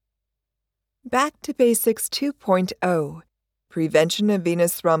Back to Basics 2.0 Prevention of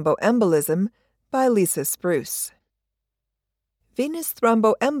Venous Thromboembolism by Lisa Spruce. Venous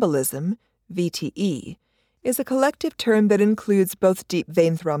thromboembolism, VTE, is a collective term that includes both deep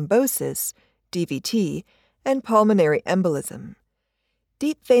vein thrombosis, DVT, and pulmonary embolism.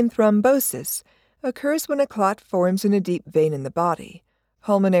 Deep vein thrombosis occurs when a clot forms in a deep vein in the body.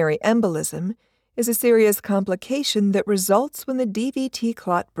 Pulmonary embolism is a serious complication that results when the DVT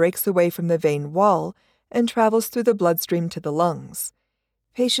clot breaks away from the vein wall and travels through the bloodstream to the lungs.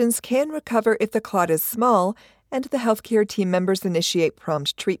 Patients can recover if the clot is small and the healthcare team members initiate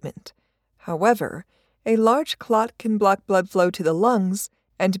prompt treatment. However, a large clot can block blood flow to the lungs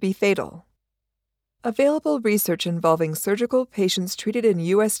and be fatal. Available research involving surgical patients treated in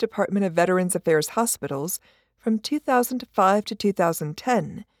U.S. Department of Veterans Affairs hospitals from 2005 to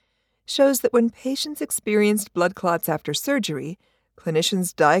 2010 shows that when patients experienced blood clots after surgery,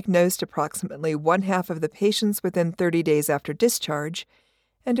 clinicians diagnosed approximately one-half of the patients within 30 days after discharge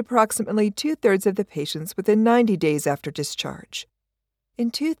and approximately two-thirds of the patients within 90 days after discharge.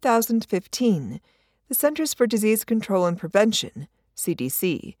 In 2015, the Centers for Disease Control and Prevention,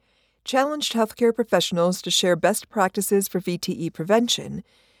 CDC, challenged healthcare professionals to share best practices for VTE prevention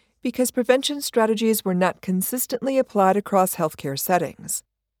because prevention strategies were not consistently applied across healthcare settings.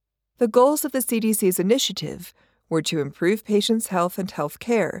 The goals of the CDC's initiative were to improve patients' health and health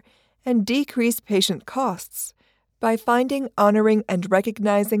care and decrease patient costs by finding, honoring, and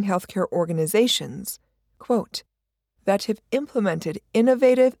recognizing healthcare organizations, quote, that have implemented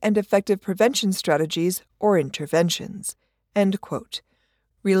innovative and effective prevention strategies or interventions, end quote,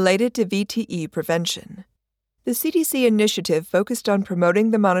 related to VTE prevention. The CDC initiative focused on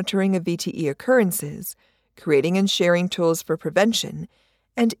promoting the monitoring of VTE occurrences, creating and sharing tools for prevention,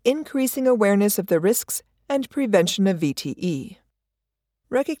 and increasing awareness of the risks and prevention of VTE.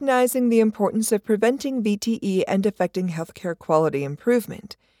 Recognizing the importance of preventing VTE and affecting healthcare quality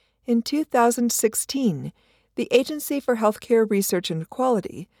improvement, in 2016, the Agency for Healthcare Research and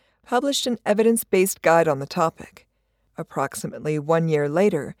Quality published an evidence-based guide on the topic. Approximately 1 year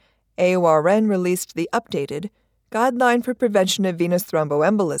later, AORN released the updated Guideline for Prevention of Venous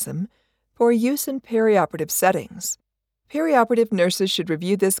Thromboembolism for use in perioperative settings. Perioperative nurses should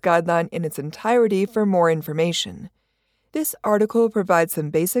review this guideline in its entirety for more information. This article provides some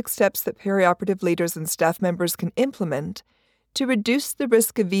basic steps that perioperative leaders and staff members can implement to reduce the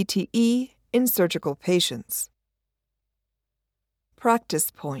risk of VTE in surgical patients.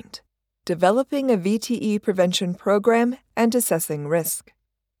 Practice point: developing a VTE prevention program and assessing risk.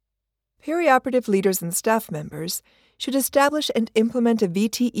 Perioperative leaders and staff members should establish and implement a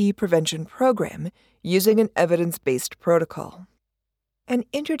VTE prevention program using an evidence-based protocol. An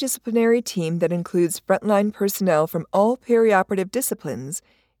interdisciplinary team that includes frontline personnel from all perioperative disciplines,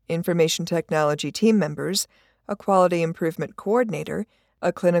 information technology team members, a quality improvement coordinator,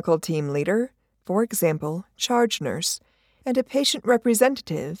 a clinical team leader, for example, charge nurse, and a patient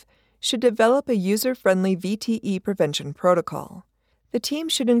representative should develop a user-friendly VTE prevention protocol. The team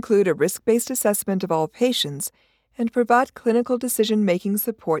should include a risk-based assessment of all patients and provide clinical decision-making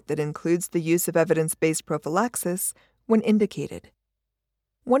support that includes the use of evidence-based prophylaxis when indicated.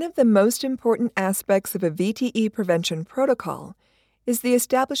 One of the most important aspects of a VTE prevention protocol is the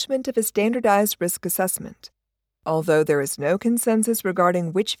establishment of a standardized risk assessment. Although there is no consensus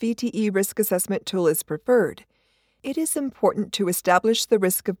regarding which VTE risk assessment tool is preferred, it is important to establish the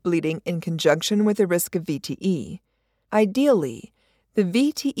risk of bleeding in conjunction with the risk of VTE. Ideally, the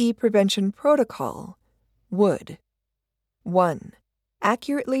VTE prevention protocol would 1.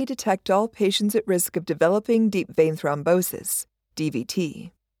 Accurately detect all patients at risk of developing deep vein thrombosis,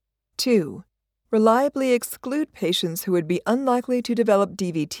 DVT. 2. Reliably exclude patients who would be unlikely to develop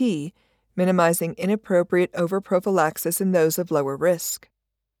DVT, minimizing inappropriate overprophylaxis in those of lower risk.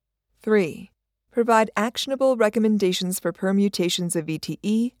 3. Provide actionable recommendations for permutations of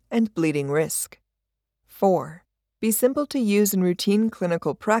VTE and bleeding risk. 4. Be simple to use in routine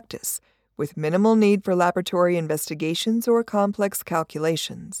clinical practice, with minimal need for laboratory investigations or complex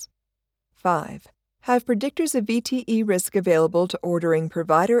calculations. 5. Have predictors of VTE risk available to ordering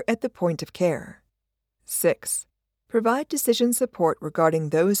provider at the point of care. 6. Provide decision support regarding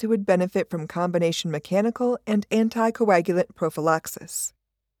those who would benefit from combination mechanical and anticoagulant prophylaxis.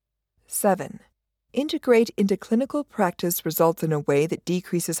 7. Integrate into clinical practice results in a way that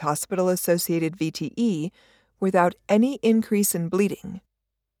decreases hospital-associated VTE without any increase in bleeding.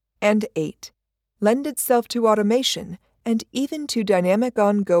 And 8. Lend itself to automation and even to dynamic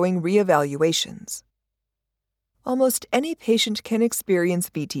ongoing reevaluations. Almost any patient can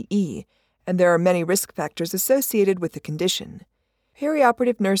experience VTE, and there are many risk factors associated with the condition.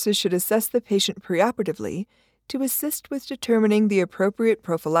 Perioperative nurses should assess the patient preoperatively to assist with determining the appropriate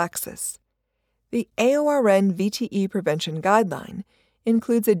prophylaxis. The AORN VTE Prevention Guideline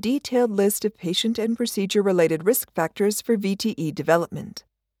includes a detailed list of patient and procedure-related risk factors for VTE development.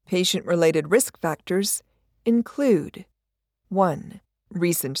 Patient-related risk factors include 1.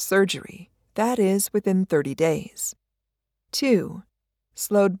 Recent surgery, that is, within 30 days. 2.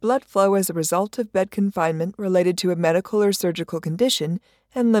 Slowed blood flow as a result of bed confinement related to a medical or surgical condition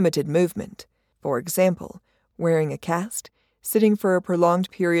and limited movement. For example, wearing a cast, sitting for a prolonged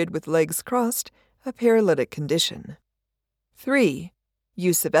period with legs crossed, a paralytic condition. 3.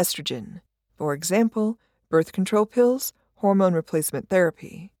 Use of estrogen. For example, birth control pills, hormone replacement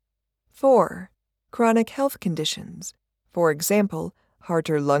therapy. 4. Chronic health conditions. For example, heart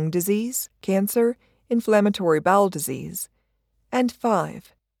or lung disease, cancer, inflammatory bowel disease. And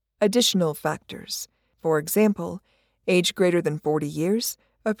 5. Additional factors. For example, age greater than 40 years,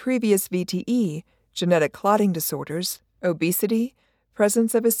 a previous VTE, genetic clotting disorders, obesity,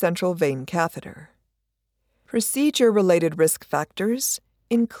 presence of a central vein catheter. Procedure-related risk factors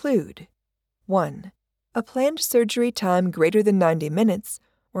include 1. A planned surgery time greater than 90 minutes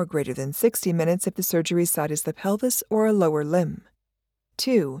or greater than 60 minutes if the surgery site is the pelvis or a lower limb.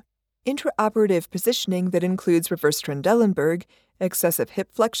 2. Intraoperative positioning that includes reverse Trendelenburg, excessive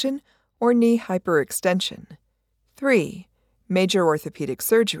hip flexion, or knee hyperextension. 3. Major orthopedic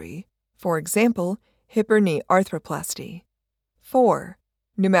surgery, for example, hip or knee arthroplasty. 4.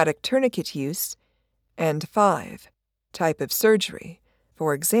 Pneumatic tourniquet use. And 5. Type of surgery,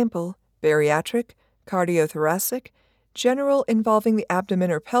 for example, bariatric, cardiothoracic, general involving the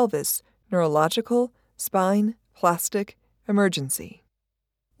abdomen or pelvis, neurological, spine, plastic, emergency.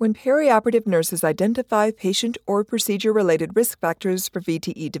 When perioperative nurses identify patient or procedure-related risk factors for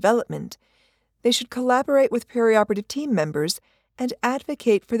VTE development, they should collaborate with perioperative team members and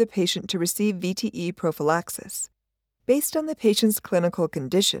advocate for the patient to receive VTE prophylaxis. Based on the patient's clinical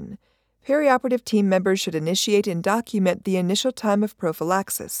condition, perioperative team members should initiate and document the initial time of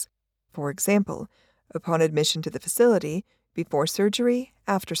prophylaxis, for example, upon admission to the facility, before surgery,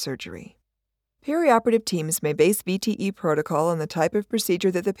 after surgery. Perioperative teams may base VTE protocol on the type of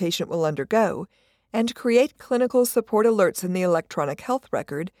procedure that the patient will undergo and create clinical support alerts in the electronic health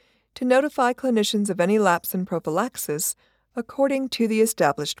record to notify clinicians of any lapse in prophylaxis according to the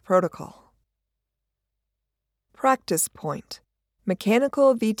established protocol. Practice point: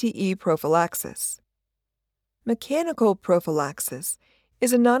 Mechanical VTE prophylaxis. Mechanical prophylaxis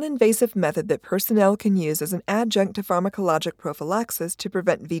is a non-invasive method that personnel can use as an adjunct to pharmacologic prophylaxis to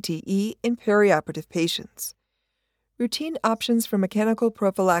prevent VTE in perioperative patients. Routine options for mechanical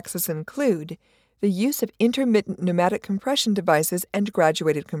prophylaxis include the use of intermittent pneumatic compression devices and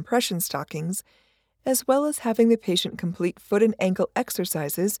graduated compression stockings, as well as having the patient complete foot and ankle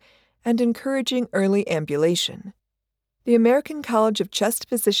exercises and encouraging early ambulation. The American College of Chest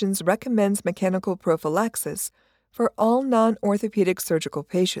Physicians recommends mechanical prophylaxis for all non-orthopedic surgical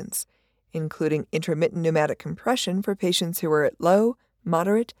patients, including intermittent pneumatic compression for patients who are at low,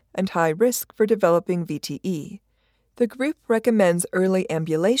 moderate, and high risk for developing VTE. The group recommends early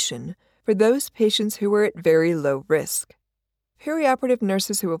ambulation for those patients who are at very low risk. Perioperative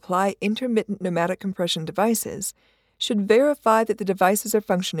nurses who apply intermittent pneumatic compression devices should verify that the devices are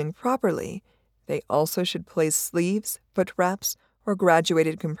functioning properly. They also should place sleeves, foot wraps, or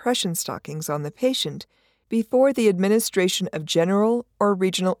graduated compression stockings on the patient before the administration of general or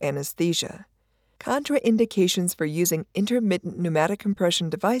regional anesthesia. Contraindications for using intermittent pneumatic compression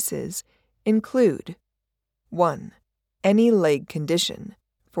devices include 1. Any leg condition,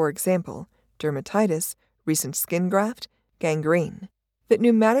 for example, dermatitis, recent skin graft, gangrene, that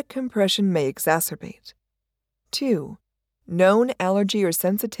pneumatic compression may exacerbate. 2. Known allergy or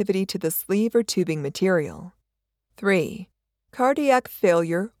sensitivity to the sleeve or tubing material. 3. Cardiac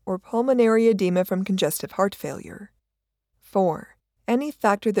failure or pulmonary edema from congestive heart failure. 4. Any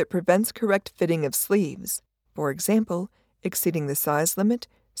factor that prevents correct fitting of sleeves, for example, exceeding the size limit,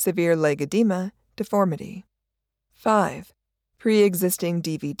 severe leg edema, deformity. 5. Pre-existing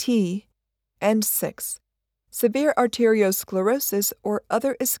DVT. And 6. Severe arteriosclerosis or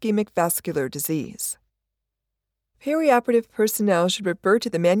other ischemic vascular disease. Perioperative personnel should refer to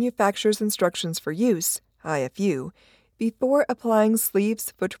the manufacturer's instructions for use, IFU, before applying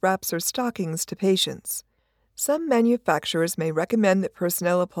sleeves, foot wraps, or stockings to patients. Some manufacturers may recommend that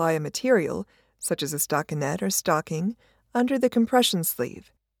personnel apply a material, such as a stockinette or stocking, under the compression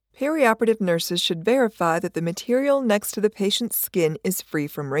sleeve. Perioperative nurses should verify that the material next to the patient's skin is free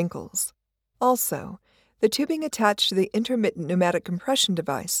from wrinkles. Also, the tubing attached to the intermittent pneumatic compression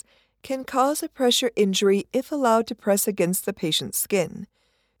device can cause a pressure injury if allowed to press against the patient's skin,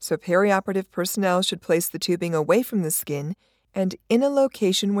 so perioperative personnel should place the tubing away from the skin and in a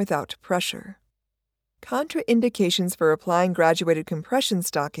location without pressure. Contraindications for applying graduated compression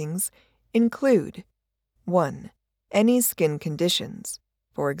stockings include 1. Any skin conditions,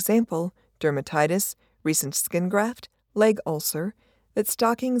 for example, dermatitis, recent skin graft, leg ulcer, that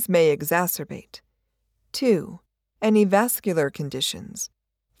stockings may exacerbate. 2. Any vascular conditions,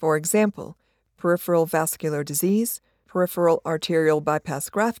 for example, peripheral vascular disease, peripheral arterial bypass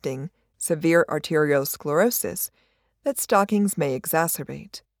grafting, severe arteriosclerosis, that stockings may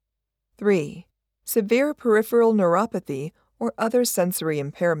exacerbate. 3. Severe peripheral neuropathy or other sensory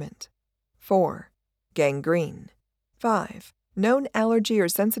impairment. 4. Gangrene. 5. Known allergy or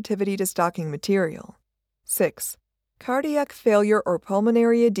sensitivity to stocking material. 6. Cardiac failure or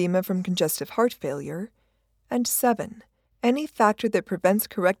pulmonary edema from congestive heart failure. And 7. Any factor that prevents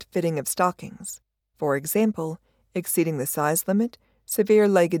correct fitting of stockings. For example, exceeding the size limit, severe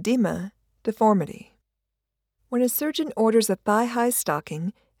leg edema, deformity. When a surgeon orders a thigh-high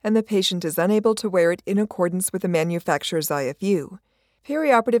stocking and the patient is unable to wear it in accordance with the manufacturer's IFU,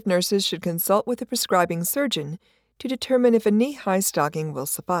 perioperative nurses should consult with the prescribing surgeon to determine if a knee-high stocking will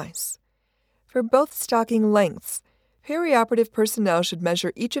suffice. For both stocking lengths, perioperative personnel should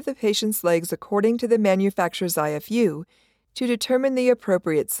measure each of the patient's legs according to the manufacturer's IFU to determine the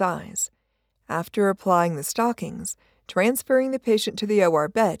appropriate size. After applying the stockings, transferring the patient to the OR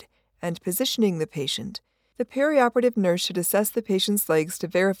bed, and positioning the patient, the perioperative nurse should assess the patient's legs to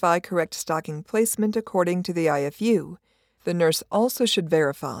verify correct stocking placement according to the IFU. The nurse also should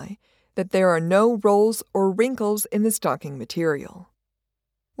verify that there are no rolls or wrinkles in the stocking material.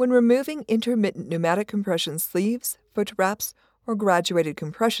 When removing intermittent pneumatic compression sleeves, foot wraps, or graduated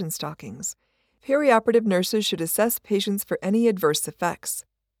compression stockings, perioperative nurses should assess patients for any adverse effects,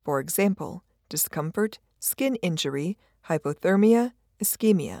 for example, discomfort, skin injury, hypothermia,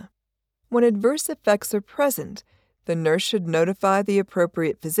 ischemia. When adverse effects are present, the nurse should notify the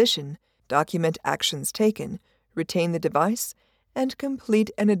appropriate physician, document actions taken, retain the device, and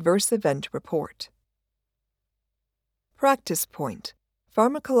complete an adverse event report. Practice point: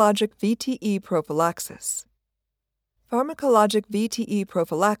 Pharmacologic VTE prophylaxis. Pharmacologic VTE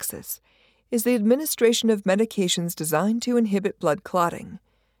prophylaxis is the administration of medications designed to inhibit blood clotting.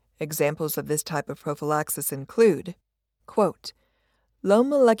 Examples of this type of prophylaxis include, quote, low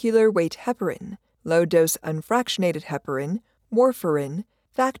molecular weight heparin, low-dose unfractionated heparin, warfarin,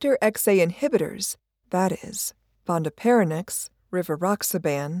 factor XA inhibitors, that is, fondaparinux,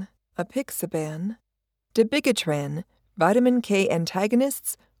 rivaroxaban, apixaban, dabigatran, vitamin K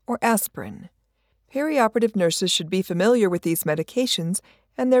antagonists, or aspirin. Perioperative nurses should be familiar with these medications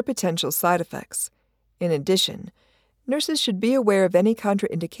and their potential side effects. In addition, nurses should be aware of any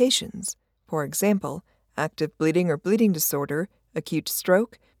contraindications, for example, active bleeding or bleeding disorder, acute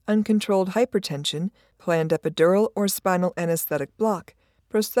stroke, uncontrolled hypertension, planned epidural or spinal anesthetic block,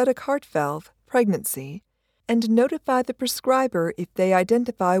 prosthetic heart valve, pregnancy, and notify the prescriber if they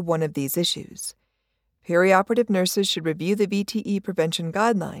identify one of these issues. Perioperative nurses should review the VTE prevention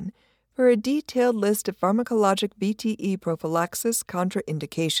guideline for a detailed list of pharmacologic VTE prophylaxis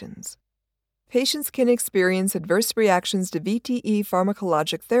contraindications. Patients can experience adverse reactions to VTE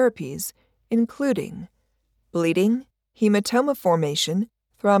pharmacologic therapies, including bleeding, hematoma formation,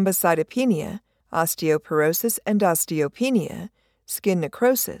 thrombocytopenia, osteoporosis and osteopenia, skin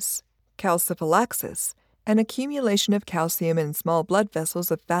necrosis, calciphylaxis, and accumulation of calcium in small blood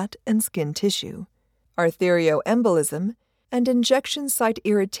vessels of fat and skin tissue, arterioembolism, and injection site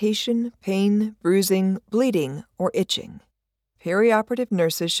irritation, pain, bruising, bleeding, or itching. Perioperative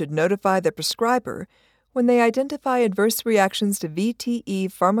nurses should notify the prescriber when they identify adverse reactions to VTE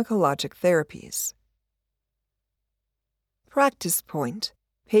pharmacologic therapies. Practice point: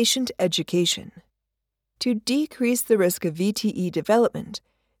 Patient education. To decrease the risk of VTE development,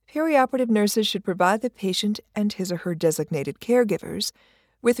 perioperative nurses should provide the patient and his or her designated caregivers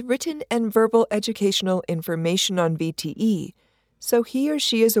with written and verbal educational information on VTE so he or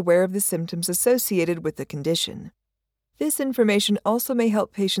she is aware of the symptoms associated with the condition. This information also may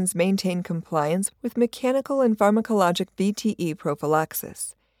help patients maintain compliance with mechanical and pharmacologic VTE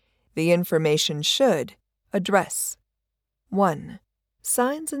prophylaxis. The information should address 1.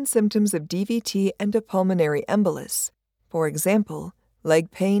 Signs and symptoms of DVT and a pulmonary embolus, for example,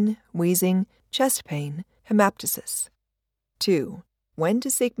 leg pain, wheezing, chest pain, hemoptysis. 2. When to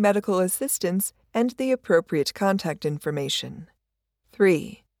seek medical assistance and the appropriate contact information.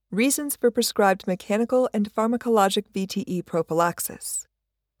 3. Reasons for prescribed mechanical and pharmacologic VTE prophylaxis.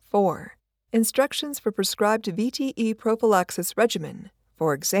 4. Instructions for prescribed VTE prophylaxis regimen,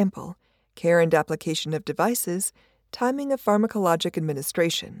 For example, care and application of devices, timing of pharmacologic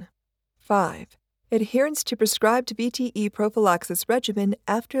administration. 5. Adherence to prescribed VTE prophylaxis regimen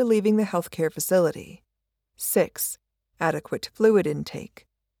after leaving the healthcare facility. 6. Adequate fluid intake.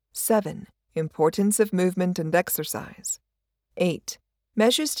 7. Importance of movement and exercise. 8.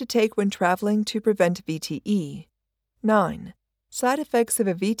 Measures to take when traveling to prevent VTE. 9. Side effects of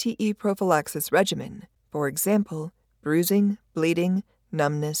a VTE prophylaxis regimen, for example, bruising, bleeding,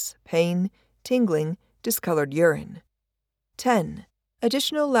 numbness, pain, tingling, discolored urine. 10.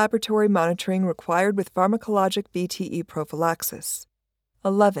 Additional laboratory monitoring required with pharmacologic VTE prophylaxis.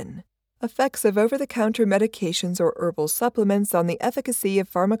 11. Effects of over-the-counter medications or herbal supplements on the efficacy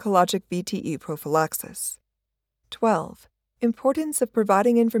of pharmacologic VTE prophylaxis. 12. Importance of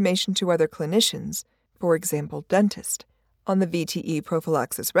providing information to other clinicians, for example, dentist, on the VTE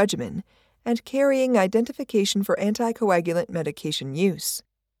prophylaxis regimen, and carrying identification for anticoagulant medication use.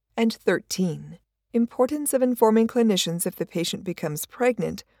 And 13. Importance of informing clinicians if the patient becomes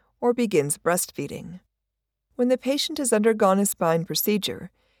pregnant or begins breastfeeding. When the patient has undergone a spine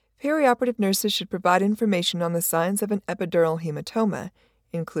procedure, perioperative nurses should provide information on the signs of an epidural hematoma,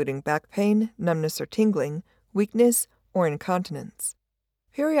 including back pain, numbness or tingling, weakness, or incontinence.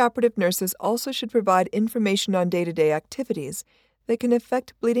 Perioperative nurses also should provide information on day-to-day activities that can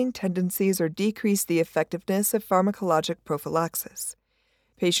affect bleeding tendencies or decrease the effectiveness of pharmacologic prophylaxis.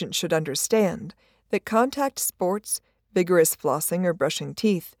 Patients should understand that contact sports, vigorous flossing or brushing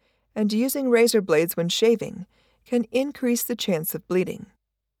teeth, and using razor blades when shaving can increase the chance of bleeding.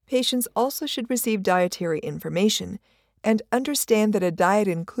 Patients also should receive dietary information and understand that a diet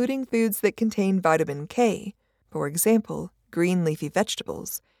including foods that contain vitamin K, for example, green leafy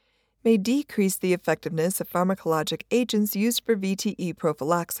vegetables, may decrease the effectiveness of pharmacologic agents used for VTE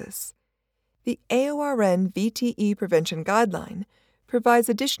prophylaxis. The AORN VTE Prevention Guideline provides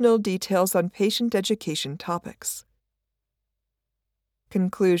additional details on patient education topics.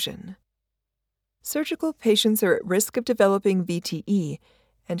 Conclusion. Surgical patients are at risk of developing VTE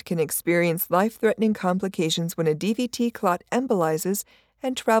and can experience life-threatening complications when a DVT clot embolizes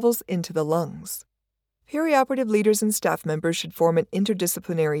and travels into the lungs. Perioperative leaders and staff members should form an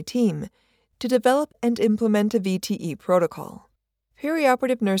interdisciplinary team to develop and implement a VTE protocol.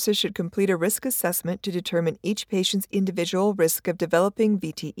 Perioperative nurses should complete a risk assessment to determine each patient's individual risk of developing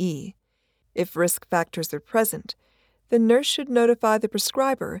VTE. If risk factors are present, the nurse should notify the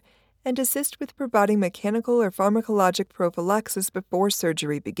prescriber and assist with providing mechanical or pharmacologic prophylaxis before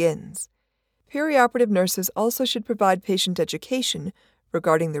surgery begins. Perioperative nurses also should provide patient education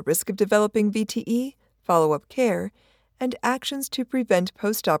regarding the risk of developing VTE, follow-up care, and actions to prevent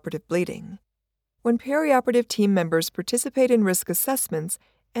postoperative bleeding. When perioperative team members participate in risk assessments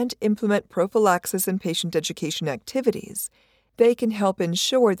and implement prophylaxis and patient education activities, they can help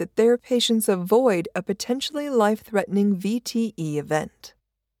ensure that their patients avoid a potentially life-threatening VTE event.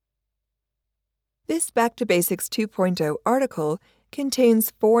 This Back to Basics 2.0 article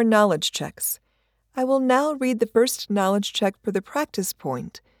contains 4 knowledge checks. I will now read the first knowledge check for the practice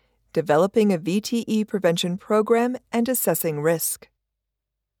point: developing a VTE prevention program and assessing risk.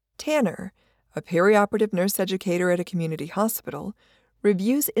 Tanner, a perioperative nurse educator at a community hospital,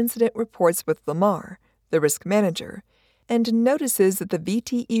 reviews incident reports with Lamar, the risk manager, and notices that the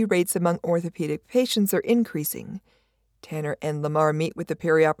VTE rates among orthopedic patients are increasing. Tanner and Lamar meet with the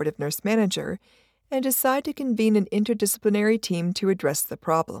perioperative nurse manager and decide to convene an interdisciplinary team to address the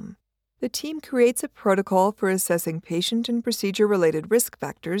problem. The team creates a protocol for assessing patient and procedure-related risk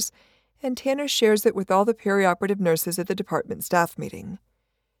factors, and Tanner shares it with all the perioperative nurses at the department staff meeting.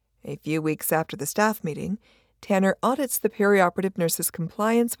 A few weeks after the staff meeting, Tanner audits the perioperative nurse's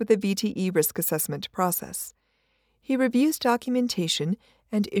compliance with the VTE risk assessment process. He reviews documentation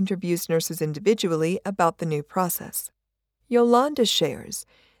and interviews nurses individually about the new process. Yolanda shares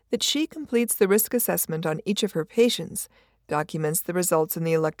that she completes the risk assessment on each of her patients, documents the results in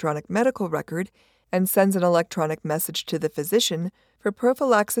the electronic medical record, and sends an electronic message to the physician for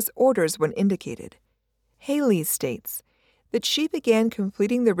prophylaxis orders when indicated. Haley states that she began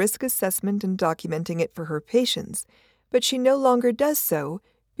completing the risk assessment and documenting it for her patients, but she no longer does so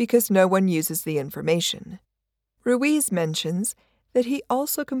because no one uses the information. Ruiz mentions that he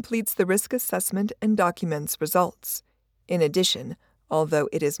also completes the risk assessment and documents results. In addition, although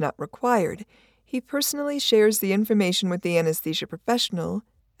it is not required, he personally shares the information with the anesthesia professional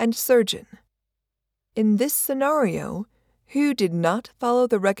and surgeon. In this scenario, who did not follow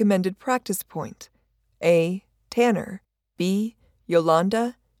the recommended practice point? A. Tanner, B.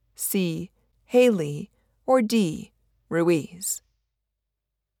 Yolanda, C. Haley, or D. Ruiz?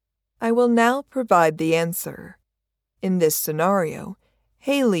 I will now provide the answer. In this scenario,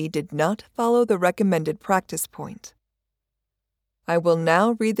 Haley did not follow the recommended practice point. I will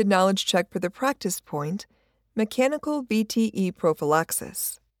now read the knowledge check for the practice point, mechanical VTE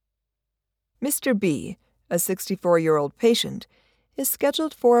prophylaxis. Mr. B, a 64-year-old patient, is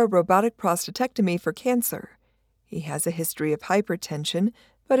scheduled for a robotic prostatectomy for cancer. He has a history of hypertension,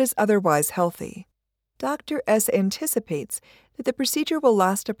 but is otherwise healthy. Dr. S anticipates that the procedure will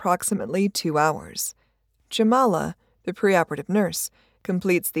last approximately 2 hours. Jamala, the preoperative nurse,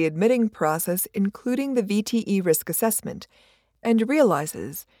 completes the admitting process, including the VTE risk assessment, and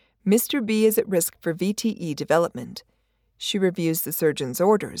realizes Mr. B is at risk for VTE development. She reviews the surgeon's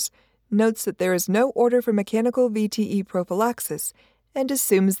orders, notes that there is no order for mechanical VTE prophylaxis, and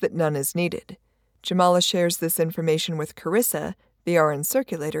assumes that none is needed. Jamala shares this information with Carissa, the RN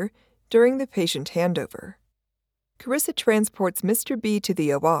circulator, during the patient handover. Carissa transports Mr. B to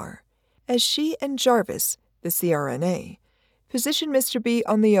the OR. As she and Jarvis, the CRNA, position Mr. B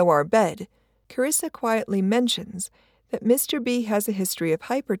on the OR bed, Carissa quietly mentions that Mr. B has a history of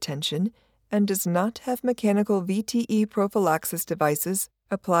hypertension and does not have mechanical VTE prophylaxis devices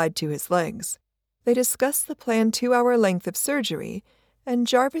applied to his legs. They discuss the planned 2-hour length of surgery, and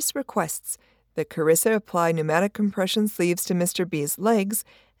Jarvis requests that Carissa apply pneumatic compression sleeves to Mr. B's legs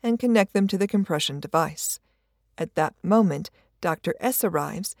and connect them to the compression device. At that moment, Dr. S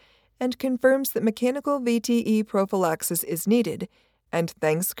arrives and confirms that mechanical VTE prophylaxis is needed and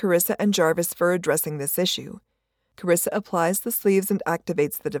thanks Carissa and Jarvis for addressing this issue. Carissa applies the sleeves and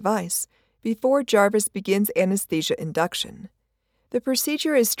activates the device before Jarvis begins anesthesia induction. The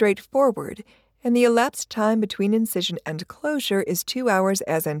procedure is straightforward, and the elapsed time between incision and closure is 2 hours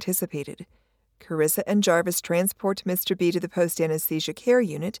as anticipated. Carissa and Jarvis transport Mr. B to the post-anesthesia care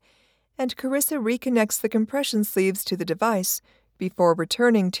unit, and Carissa reconnects the compression sleeves to the device before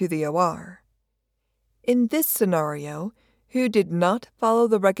returning to the OR. In this scenario, who did not follow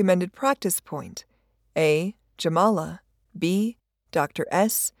the recommended practice point? A. Jamala, B. Dr.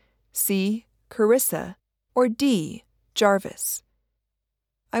 S, C. Carissa, or D. Jarvis?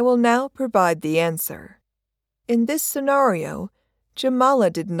 I will now provide the answer. In this scenario,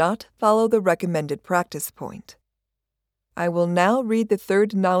 Jamala did not follow the recommended practice point. I will now read the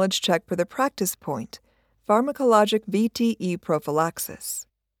third knowledge check for the practice point, pharmacologic VTE prophylaxis.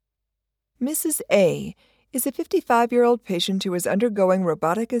 Mrs. A is a 55-year-old patient who is undergoing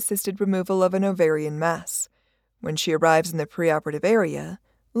robotic-assisted removal of an ovarian mass. When she arrives in the preoperative area,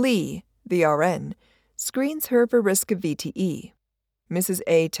 Lee, the RN, screens her for risk of VTE. Mrs.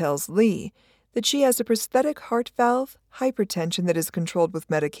 A tells Lee that she has a prosthetic heart valve, hypertension that is controlled with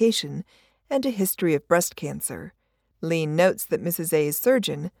medication, and a history of breast cancer. Lee notes that Mrs. A's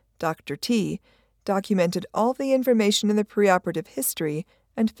surgeon, Dr. T, documented all the information in the preoperative history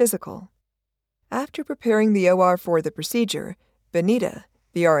and physical. After preparing the OR for the procedure, Benita,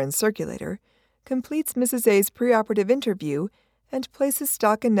 the RN circulator, completes Mrs. A's preoperative interview and places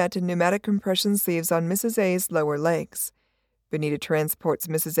stockinette and pneumatic compression sleeves on Mrs. A's lower legs. Benita transports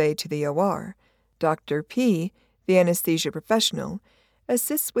Mrs. A to the OR. Dr. P, the anesthesia professional,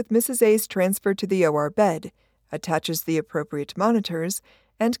 assists with Mrs. A's transfer to the OR bed, attaches the appropriate monitors,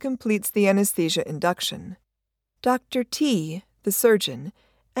 and completes the anesthesia induction. Dr. T, the surgeon,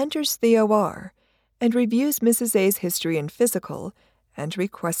 enters the OR and reviews Mrs. A's history and physical, and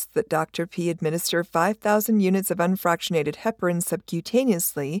requests that Dr. P administer 5,000 units of unfractionated heparin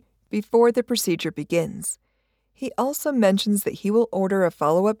subcutaneously before the procedure begins. He also mentions that he will order a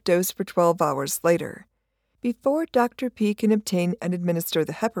follow-up dose for 12 hours later. Before Dr. P can obtain and administer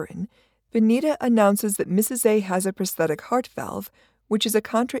the heparin, Benita announces that Mrs. A has a prosthetic heart valve, which is a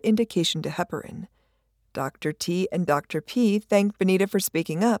contraindication to heparin. Dr. T and Dr. P thank Benita for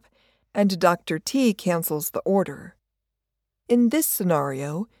speaking up, and Dr. T cancels the order. In this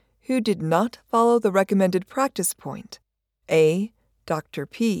scenario, who did not follow the recommended practice point? A. Dr.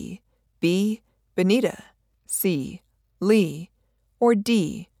 P, B. Benita, C. Lee, or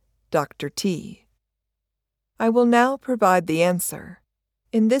D. Dr. T? I will now provide the answer.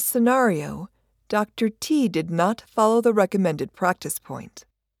 In this scenario, Dr. T did not follow the recommended practice point.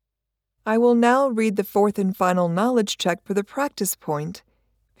 I will now read the fourth and final knowledge check for the practice point,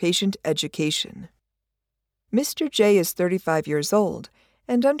 patient education. Mr. J is 35 years old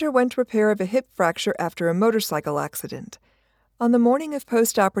and underwent repair of a hip fracture after a motorcycle accident. On the morning of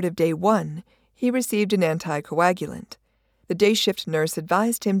post-operative day 1, he received an anticoagulant. The day shift nurse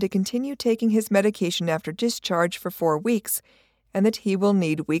advised him to continue taking his medication after discharge for 4 weeks and that he will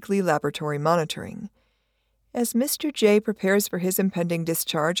need weekly laboratory monitoring. As Mr. J prepares for his impending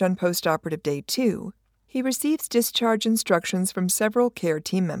discharge on post-operative day 2, he receives discharge instructions from several care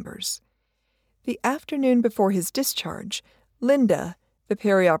team members. The afternoon before his discharge, Linda, The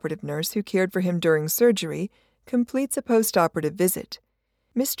perioperative nurse who cared for him during surgery completes a postoperative visit.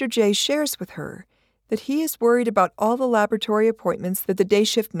 Mr. J shares with her that he is worried about all the laboratory appointments that the day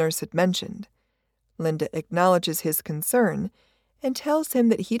shift nurse had mentioned. Linda acknowledges his concern and tells him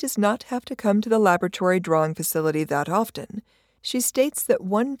that he does not have to come to the laboratory drawing facility that often. She states that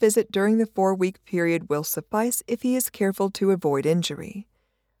one visit during the 4-week period will suffice if he is careful to avoid injury.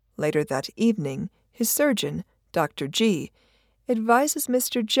 Later that evening, his surgeon, Dr. G, advises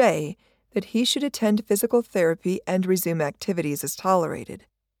Mr. J that he should attend physical therapy and resume activities as tolerated.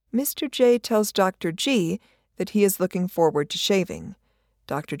 Mr. J tells Dr. G that he is looking forward to shaving.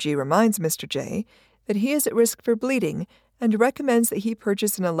 Dr. G reminds Mr. J that he is at risk for bleeding and recommends that he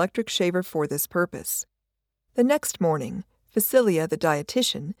purchase an electric shaver for this purpose. The next morning, Facilia, the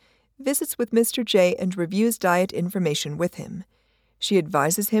dietitian, visits with Mr. J and reviews diet information with him. She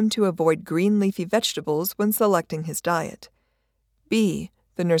advises him to avoid green leafy vegetables when selecting his diet. B,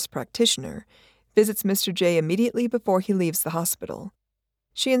 the nurse practitioner, visits Mr. J immediately before he leaves the hospital.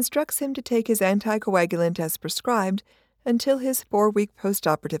 She instructs him to take his anticoagulant as prescribed until his 4-week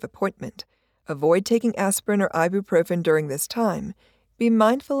postoperative appointment. Avoid taking aspirin or ibuprofen during this time, be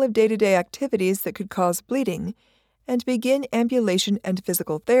mindful of day-to-day activities that could cause bleeding, and begin ambulation and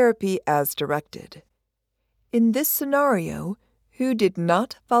physical therapy as directed. In this scenario, who did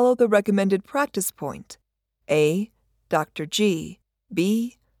not follow the recommended practice point? A, Dr. G,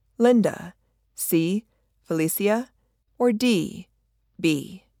 B, Linda, C, Felicia, or D,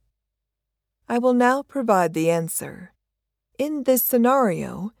 B? I will now provide the answer. In this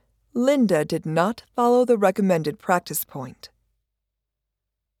scenario, Linda did not follow the recommended practice point.